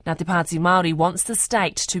Now, Te Pāti Māori wants the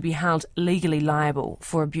state to be held legally liable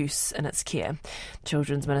for abuse in its care.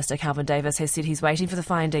 Children's Minister Kelvin Davis has said he's waiting for the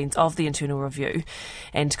findings of the internal review.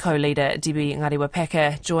 And co-leader Debbie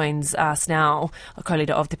Ngariwa-Paka joins us now,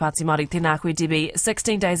 co-leader of Te Pāti Māori. Tēnā koe, Debbie.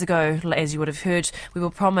 16 days ago, as you would have heard, we were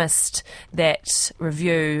promised that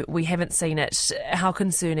review. We haven't seen it. How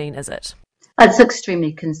concerning is it? It's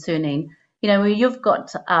extremely concerning. You know, when you've got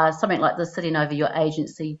something like this sitting over your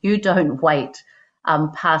agency, you don't wait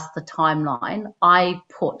past the timeline. I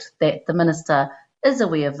put that the Minister is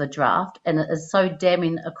aware of the draft, and it is so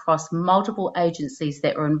damning across multiple agencies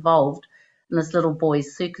that were involved in this little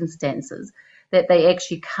boy's circumstances that they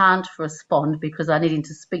actually can't respond because they're needing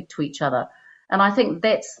to speak to each other. And I think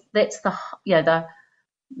that's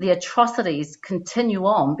the atrocities continue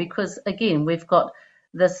on because, again, we've got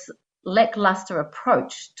this lackluster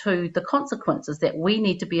approach to the consequences that we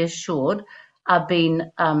need to be assured are being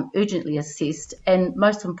urgently assessed and,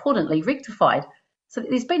 most importantly, rectified. So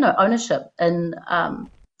there's been no ownership. And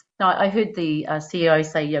I heard the CEO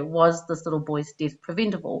say, was this little boy's death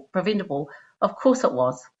preventable? Of course it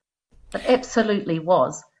was. It absolutely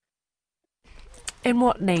was. And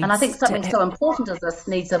what needs? And I think something so important as this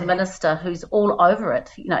needs a minister who's all over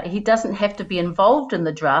it. You know, he doesn't have to be involved in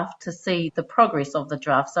the draft to see the progress of the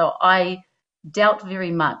draft. So I doubt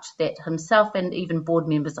very much that himself and even board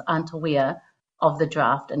members aren't aware of the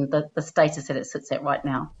draft and the status that it sits at right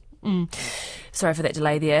now. Sorry for that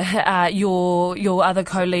delay there. Your other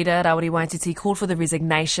co-leader, Rawiri Waititi, called for the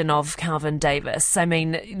resignation of Kelvin Davis. I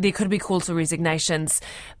mean, there could be calls for resignations,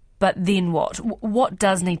 but then what? What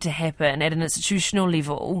does need to happen at an institutional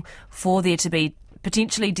level for there to be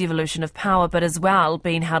potentially devolution of power, but as well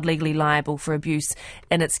being held legally liable for abuse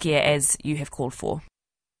in its care, as you have called for?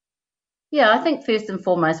 Yeah, I think first and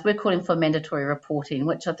foremost, we're calling for mandatory reporting,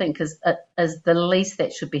 which I think is the least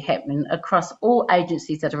that should be happening across all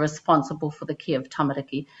agencies that are responsible for the care of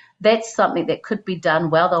tamariki. That's something that could be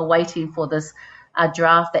done while they're waiting for this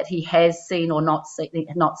draft that he has seen or not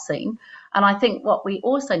seen. And I think what we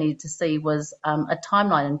also needed to see was a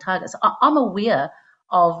timeline and targets. I'm aware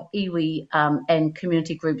of iwi and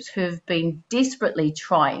community groups who've been desperately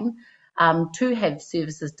trying to have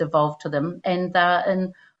services devolved to them, and they're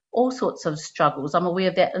in all sorts of struggles. I'm aware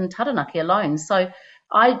of that in Taranaki alone. So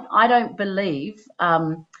I don't believe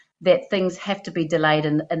that things have to be delayed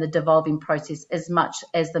in the devolving process as much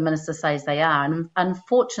as the minister says they are. And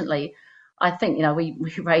unfortunately, I think, we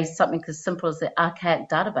raised something as simple as the archaic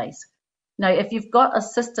database. If you've got a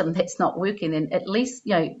system that's not working, then at least,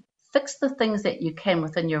 fix the things that you can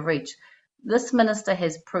within your reach. This minister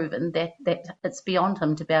has proven that it's beyond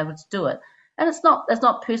him to be able to do it. And it's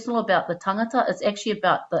not personal about the tangata, it's actually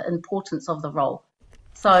about the importance of the role.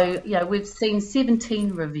 So, we've seen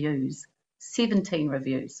 17 reviews. 17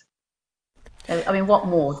 reviews. I mean, what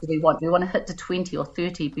more do we want? Do we want to hit to 20 or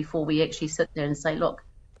 30 before we actually sit there and say, look,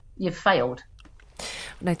 you've failed?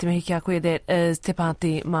 Nei te mihi kia koe, that is Te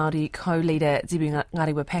Pāti Māori co-leader Debbie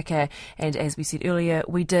Ngariwa-Paka, and as we said earlier,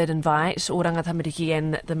 we did invite Oranga Tamariki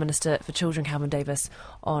and the Minister for Children, Kelvin Davis,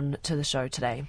 on to the show today.